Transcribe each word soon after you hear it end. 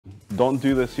don't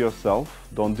do this yourself.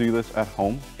 Don't do this at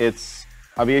home. It's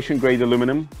aviation-grade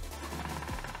aluminum.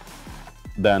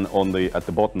 Then at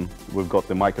the bottom, we've got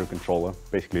the microcontroller,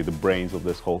 basically the brains of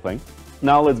this whole thing.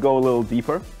 Now let's go a little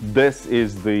deeper. This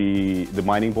is the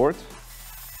mining board,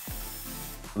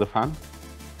 the fan.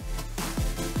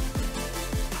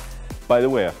 By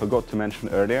the way, I forgot to mention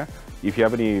earlier, if you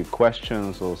have any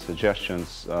questions or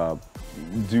suggestions,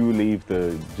 do leave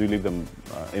them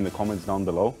in the comments down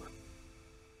below.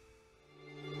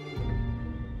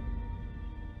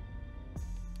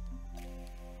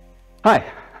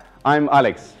 Hi, I'm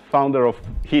Alex, founder of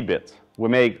Heatbit. We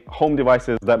make home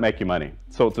devices that make you money.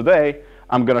 So today,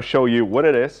 I'm gonna show you what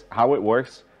it is, how it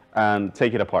works, and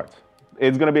take it apart.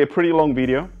 It's gonna be a pretty long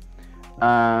video,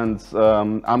 and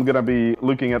I'm gonna be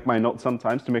looking at my notes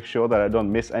sometimes to make sure that I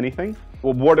don't miss anything.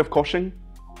 Well, word of caution,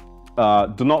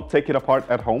 do not take it apart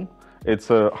at home. It's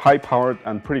a high-powered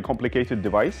and pretty complicated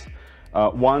device.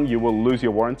 One, you will lose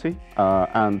your warranty,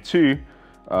 and two,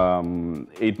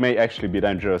 it may actually be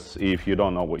dangerous if you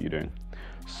don't know what you're doing.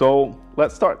 So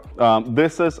let's start.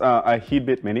 This is a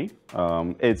Heatbit Mini.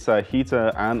 It's a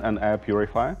heater and an air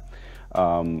purifier.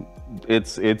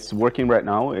 It's working right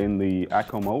now in the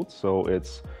Echo mode, so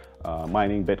it's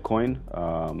mining Bitcoin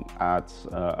at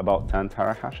about 10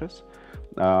 terahashes.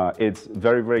 It's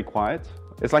very, very quiet.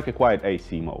 It's like a quiet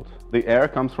AC mode. The air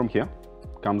comes from here,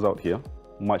 comes out here,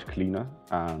 much cleaner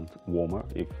and warmer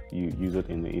if you use it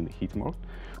in the heater mode.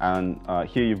 And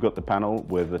here you've got the panel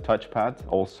with the touchpad,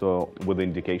 also with the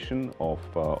indication of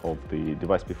the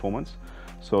device performance.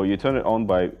 So you turn it on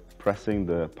by pressing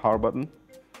the power button.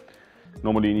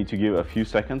 Normally you need to give a few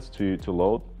seconds to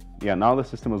load. Yeah, now the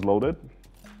system is loaded.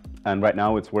 And right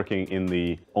now it's working in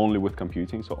the only with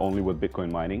computing, so only with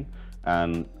Bitcoin mining.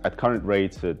 And at current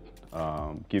rates, it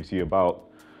gives you about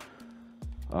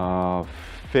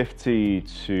 50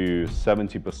 to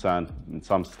 70%, in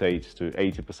some states to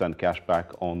 80% cash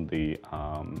back on the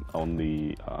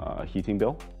heating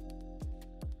bill.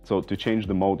 So to change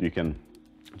the mode, you can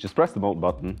just press the mode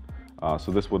button.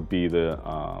 So this would be the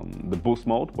boost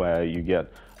mode, where you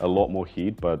get a lot more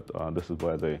heat, but this is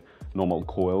where the normal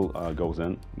coil goes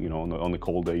in. You know, on the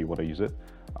cold day you want to use it.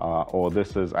 Or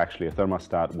this is actually a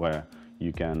thermostat where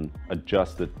you can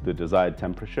adjust the desired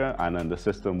temperature, and then the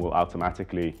system will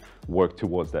automatically work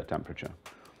towards that temperature.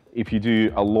 If you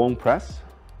do a long press,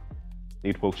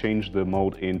 it will change the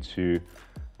mode into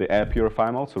the air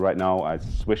purifier mode. So right now I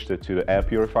switched it to the air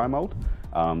purifier mode.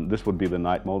 This would be the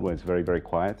night mode, where it's very, very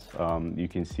quiet. You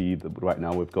can see that right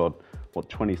now we've got, what,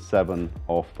 27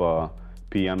 of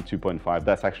PM 2.5.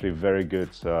 That's actually very good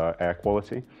air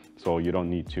quality. So you don't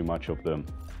need too much of the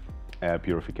air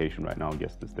purification right now. I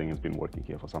guess this thing has been working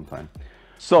here for some time.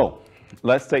 So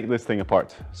let's take this thing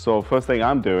apart. So first thing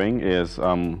I'm doing is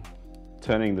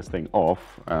turning this thing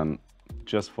off, and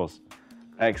just for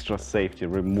extra safety,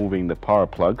 removing the power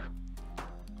plug.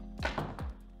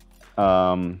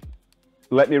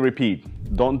 Let me repeat,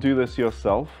 don't do this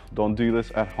yourself. Don't do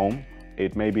this at home.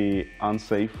 It may be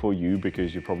unsafe for you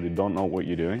because you probably don't know what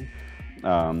you're doing.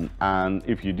 And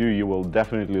if you do, you will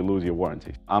definitely lose your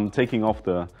warranty. I'm taking off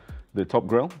the top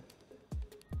grill.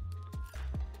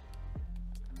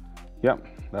 Yep,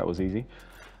 that was easy.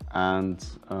 And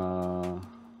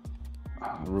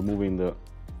removing the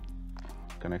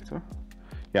connector.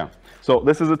 Yeah, so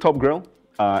this is the top grill.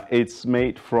 It's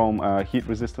made from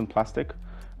heat-resistant plastic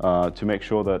to make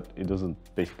sure that it doesn't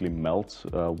basically melt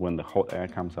when the hot air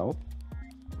comes out.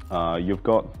 You've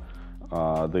got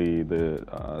the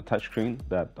touchscreen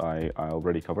that I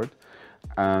already covered.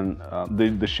 And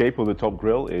the shape of the top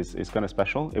grill is kind of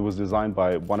special. It was designed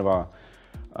by one of our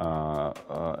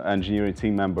engineering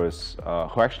team members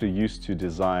who actually used to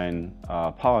design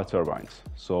power turbines.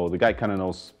 So the guy kind of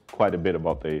knows quite a bit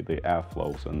about the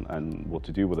airflows and what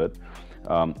to do with it.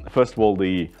 First of all,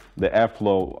 the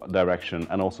airflow direction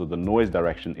and also the noise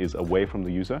direction is away from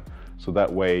the user. So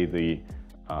that way the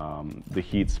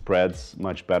heat spreads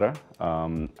much better,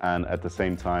 and at the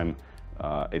same time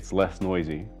it's less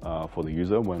noisy for the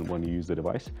user when you use the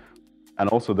device. And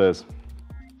also there's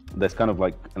kind of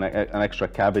like an extra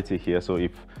cavity here, so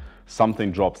if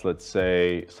something drops, let's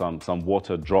say some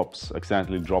water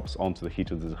accidentally drops onto the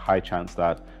heater, there's a high chance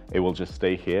that it will just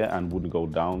stay here and wouldn't go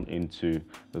down into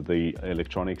the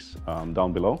electronics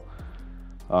down below,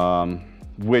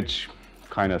 which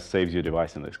kind of saves your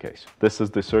device in this case. This is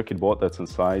the circuit board that's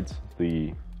inside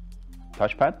the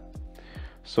touchpad.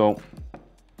 So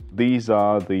these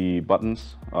are the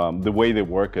buttons. The way they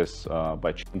work is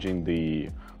by changing the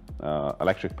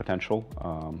electric potential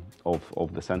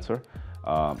of the sensor.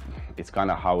 It's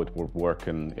kind of how it would work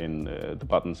in the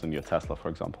buttons in your Tesla, for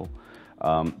example.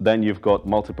 Then you've got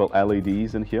multiple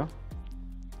LEDs in here.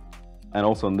 And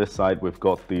also on this side, we've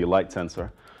got the light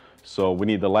sensor. So we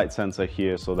need the light sensor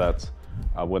here so that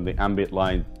when the ambient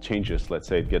light changes, let's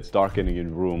say it gets dark in your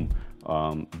room,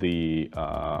 the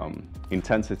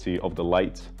intensity of the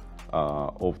light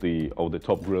of the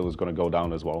top grill is going to go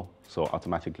down as well. So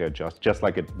automatically adjust, just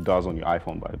like it does on your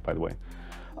iPhone, by the way.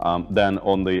 Then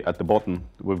at the bottom,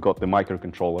 we've got the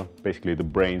microcontroller, basically the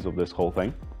brains of this whole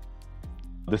thing.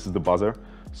 This is the buzzer,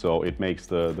 so it makes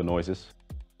the noises.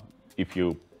 If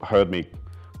you heard me,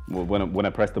 when I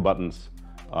press the buttons,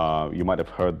 you might have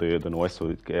heard the noise, so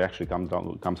it actually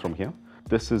comes from here.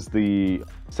 This is the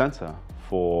sensor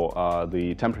for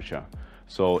the temperature.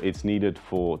 So it's needed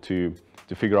to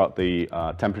figure out the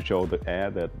temperature of the air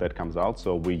that comes out.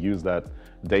 So we use that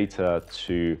data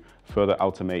to further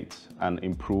automate and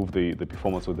improve the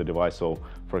performance of the device. So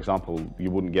for example,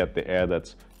 you wouldn't get the air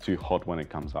that's too hot when it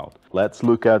comes out. Let's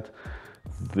look at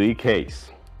the case.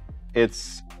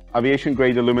 It's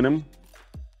aviation-grade aluminum.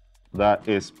 That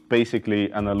is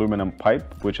basically an aluminum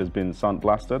pipe which has been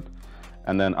sandblasted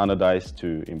and then anodized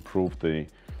to improve the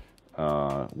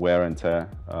wear and tear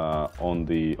on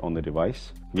the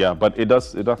device. Yeah, but it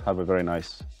does have a very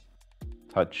nice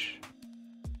touch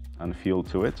and feel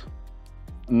to it.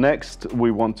 Next,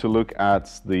 we want to look at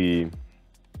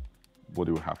what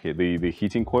do we have here? The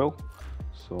heating coil.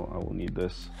 So I will need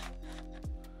this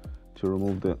to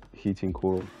remove the heating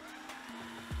coil.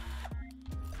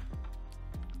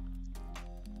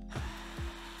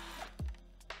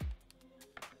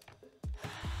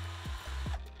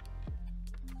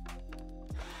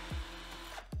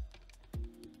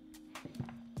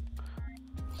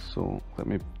 So let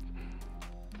me,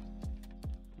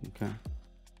 okay.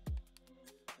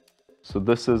 So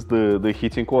this is the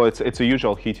heating coil. It's a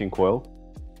usual heating coil,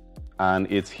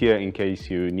 and it's here in case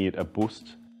you need a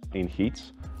boost in heat,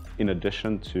 in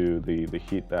addition to the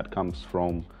heat that comes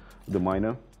from the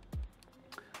miner.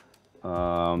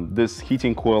 This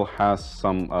heating coil has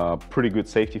some pretty good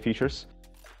safety features.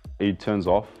 It turns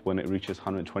off when it reaches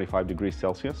 125 degrees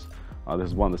Celsius. This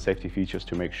is one of the safety features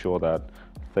to make sure that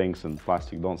things and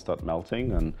plastic don't start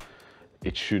melting, and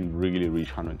it shouldn't really reach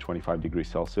 125 degrees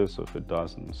Celsius. So if it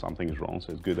does, then something is wrong.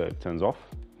 So it's good that it turns off.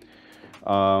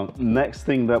 Next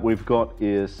thing that we've got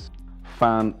is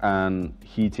fan and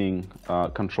heating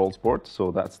controls board.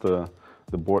 So that's the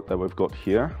board that we've got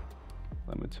here.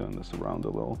 Let me turn this around a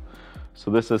little.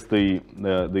 So this is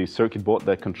the circuit board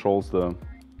that controls pull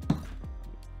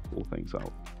things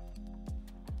out.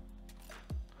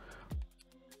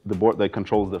 The board that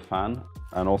controls the fan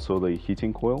and also the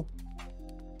heating coil.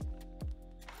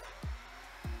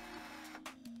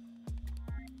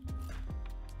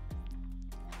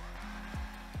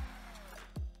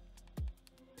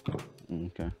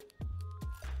 Okay.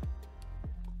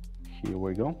 Here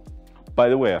we go. By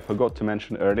the way, I forgot to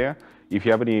mention earlier, if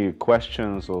you have any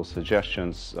questions or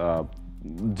suggestions,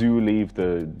 do leave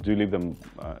them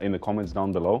in the comments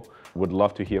down below. Would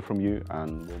love to hear from you,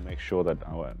 and we'll make sure that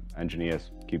our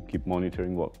engineers keep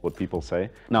monitoring what people say.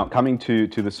 Now, coming to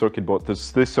the circuit board,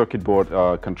 this circuit board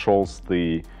controls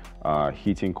the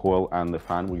heating coil and the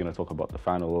fan. We're going to talk about the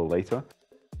fan a little later.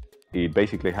 It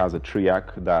basically has a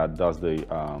triac that does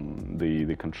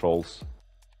the controls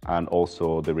and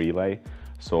also the relay.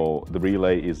 So the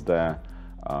relay is there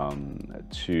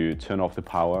to turn off the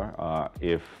power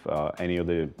if any of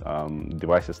the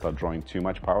devices start drawing too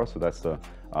much power. So that's the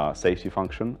safety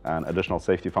function. And additional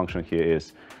safety function here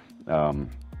is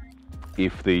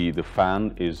if the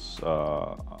fan is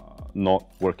not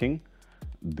working,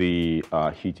 the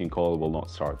heating coil will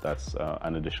not start. That's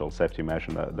an additional safety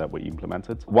measure that we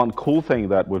implemented. One cool thing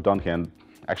that we've done here, and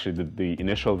actually the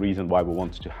initial reason why we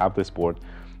wanted to have this board,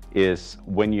 is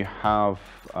when you have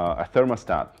a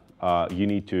thermostat, you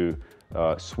need to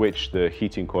switch the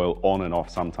heating coil on and off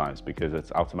sometimes because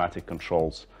it's automatic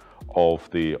controls of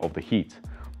the heat.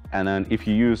 And then if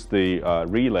you use the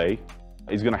relay,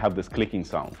 it's going to have this clicking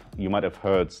sound. You might have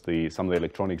heard some of the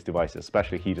electronics devices,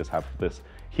 especially heaters, have this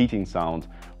heating sound,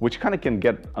 which kind of can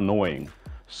get annoying.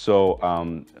 So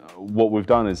what we've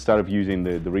done is, instead of using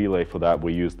the relay for that,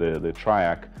 we use the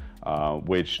triac,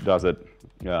 which does it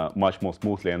much more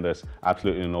smoothly, and there's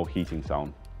absolutely no heating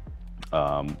sound.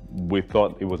 We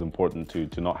thought it was important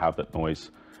to not have that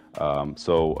noise.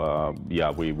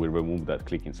 Yeah, we removed that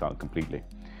clicking sound completely.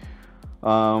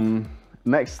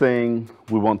 Next thing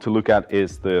we want to look at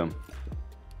is the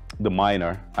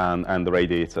miner and the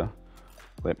radiator.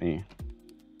 Let me,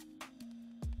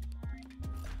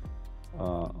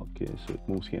 okay, so it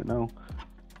moves here now.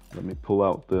 Let me pull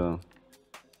out the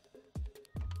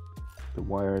the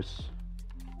wires.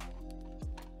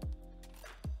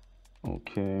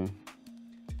 Okay.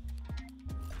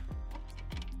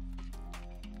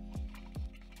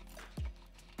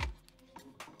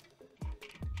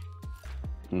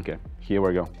 Okay, here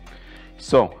we go.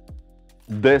 So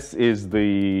this is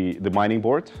the mining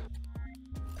board,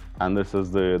 and this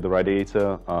is the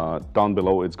radiator. Down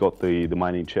below it's got the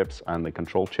mining chips and the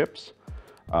control chips.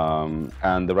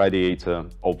 And the radiator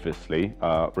obviously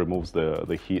removes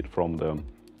the heat from the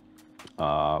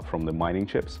mining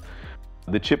chips.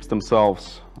 The chips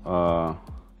themselves are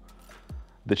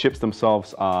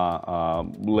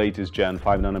latest gen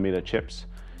 5nm chips.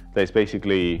 There's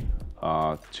basically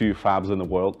 2 fabs in the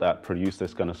world that produce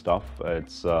this kind of stuff.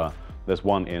 There's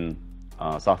one in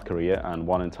South Korea and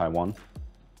one in Taiwan.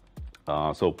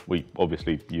 So we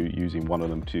obviously using one of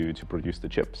them to produce the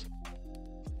chips.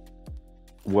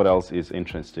 What else is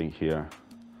interesting here?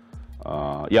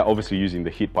 Yeah, obviously using the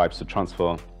heat pipes to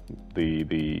transfer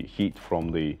the heat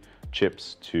from the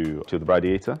chips to the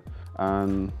radiator.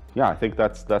 And yeah, I think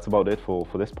that's about it for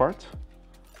this part.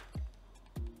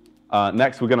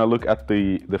 Next, we're gonna look at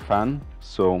the fan.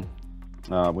 So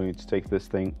we need to take this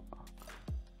thing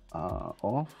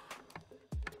off.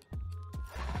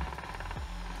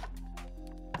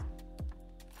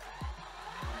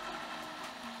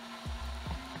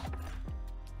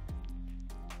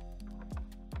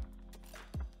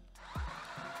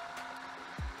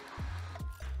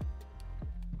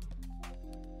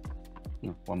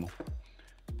 No, one more.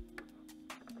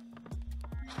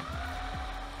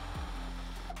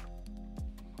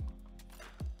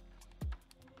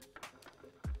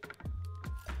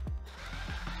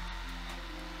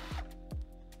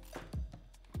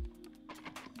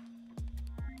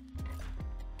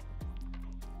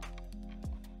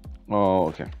 Oh,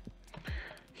 okay.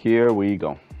 Here we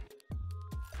go.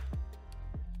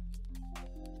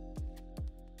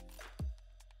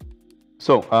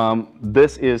 So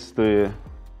this is the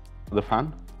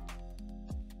fan.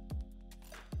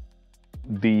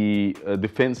 The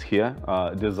fins here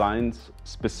are designed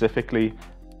specifically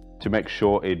to make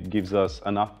sure it gives us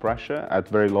enough pressure at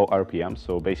very low RPM.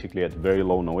 So basically at very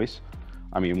low noise.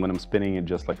 I mean, when I'm spinning it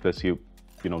just like this, you're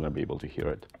not gonna be able to hear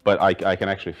it. But I can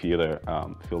actually feel the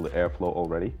airflow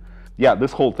already. Yeah,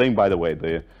 this whole thing, by the way,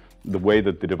 the way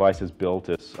that the device is built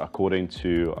is according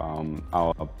to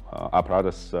our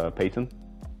apparatus patent.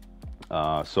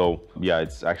 So yeah,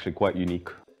 it's actually quite unique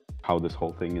how this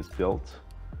whole thing is built.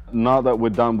 Now that we're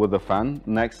done with the fan,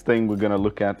 next thing we're gonna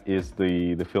look at is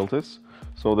the filters.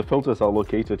 So the filters are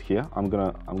located here. I'm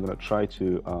gonna try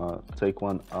to take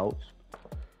one out.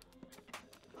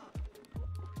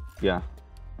 Yeah.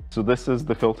 So this is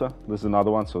the filter. This is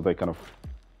another one. So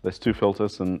there's 2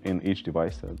 filters in each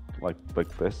device, like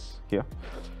this here.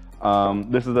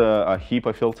 This is a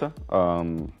HEPA filter.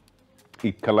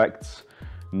 It collects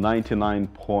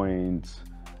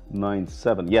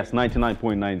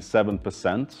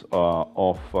 99.97%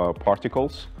 of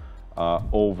particles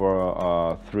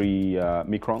over 3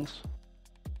 microns.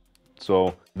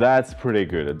 So that's pretty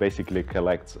good. It basically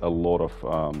collects a lot of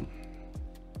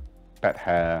pet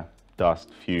hair,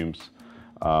 dust, fumes,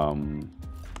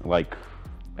 like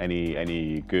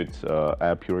any good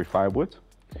air purifier would.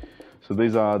 So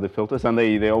these are the filters, and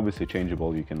they're obviously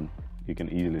changeable. You can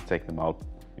easily take them out,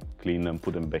 clean them,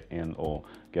 put them back in, or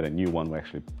get a new one. We're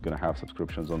actually gonna have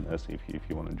subscriptions on this if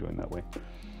you want to join that way.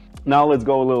 Now let's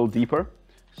go a little deeper.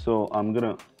 So I'm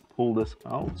gonna pull this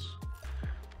out.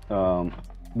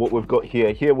 What we've got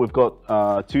here we've got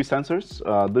 2 sensors.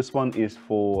 This one is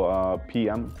for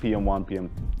PM1,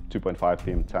 PM2.5,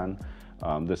 PM10.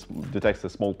 This detects the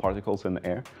small particles in the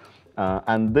air.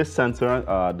 And this sensor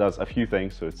does a few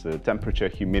things. So it's temperature,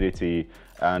 humidity,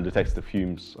 and detects the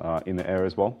fumes in the air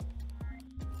as well.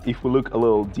 If we look a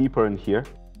little deeper in here,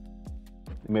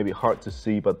 it may be hard to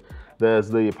see, but there's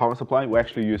the power supply. We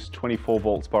actually use 24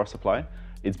 volts power supply.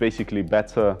 It's basically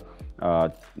better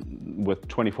with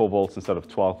 24 volts instead of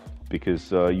 12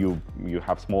 because you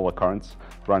have smaller currents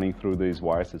running through these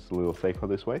wires. It's a little safer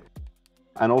this way.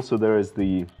 And also there is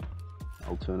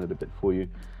I'll turn it a bit for you.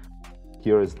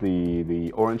 Here is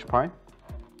the Orange Pi.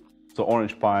 So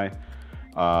Orange Pi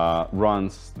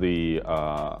runs the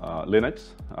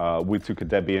Linux. We took a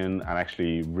Debian and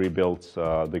actually rebuilt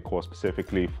the core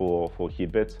specifically for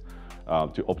Heatbit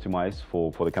to optimize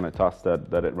for the kind of tasks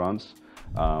that it runs.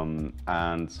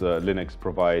 And Linux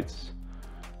provides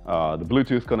the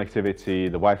Bluetooth connectivity,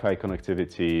 the Wi-Fi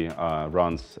connectivity,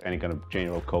 runs any kind of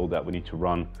general code that we need to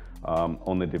run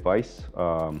on the device.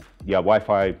 Yeah,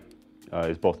 Wi-Fi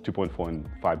is both 2.4 and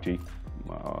 5G.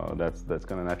 That's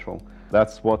kind of natural.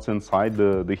 That's what's inside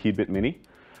the Heatbit Mini.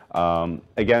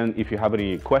 Again, if you have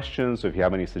any questions or if you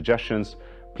have any suggestions,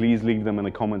 please leave them in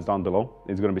the comments down below.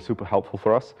 It's going to be super helpful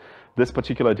for us. This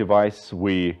particular device,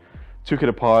 we took it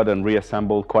apart and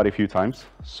reassembled quite a few times.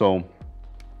 So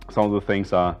some of the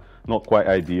things are not quite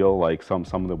ideal, like some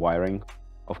of the wiring.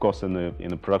 Of course, in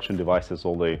the production devices,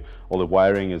 all the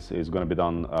wiring is going to be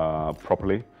done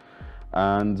properly.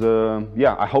 And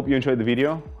yeah, I hope you enjoyed the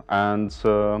video. And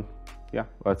yeah,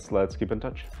 let's keep in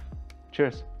touch.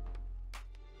 Cheers.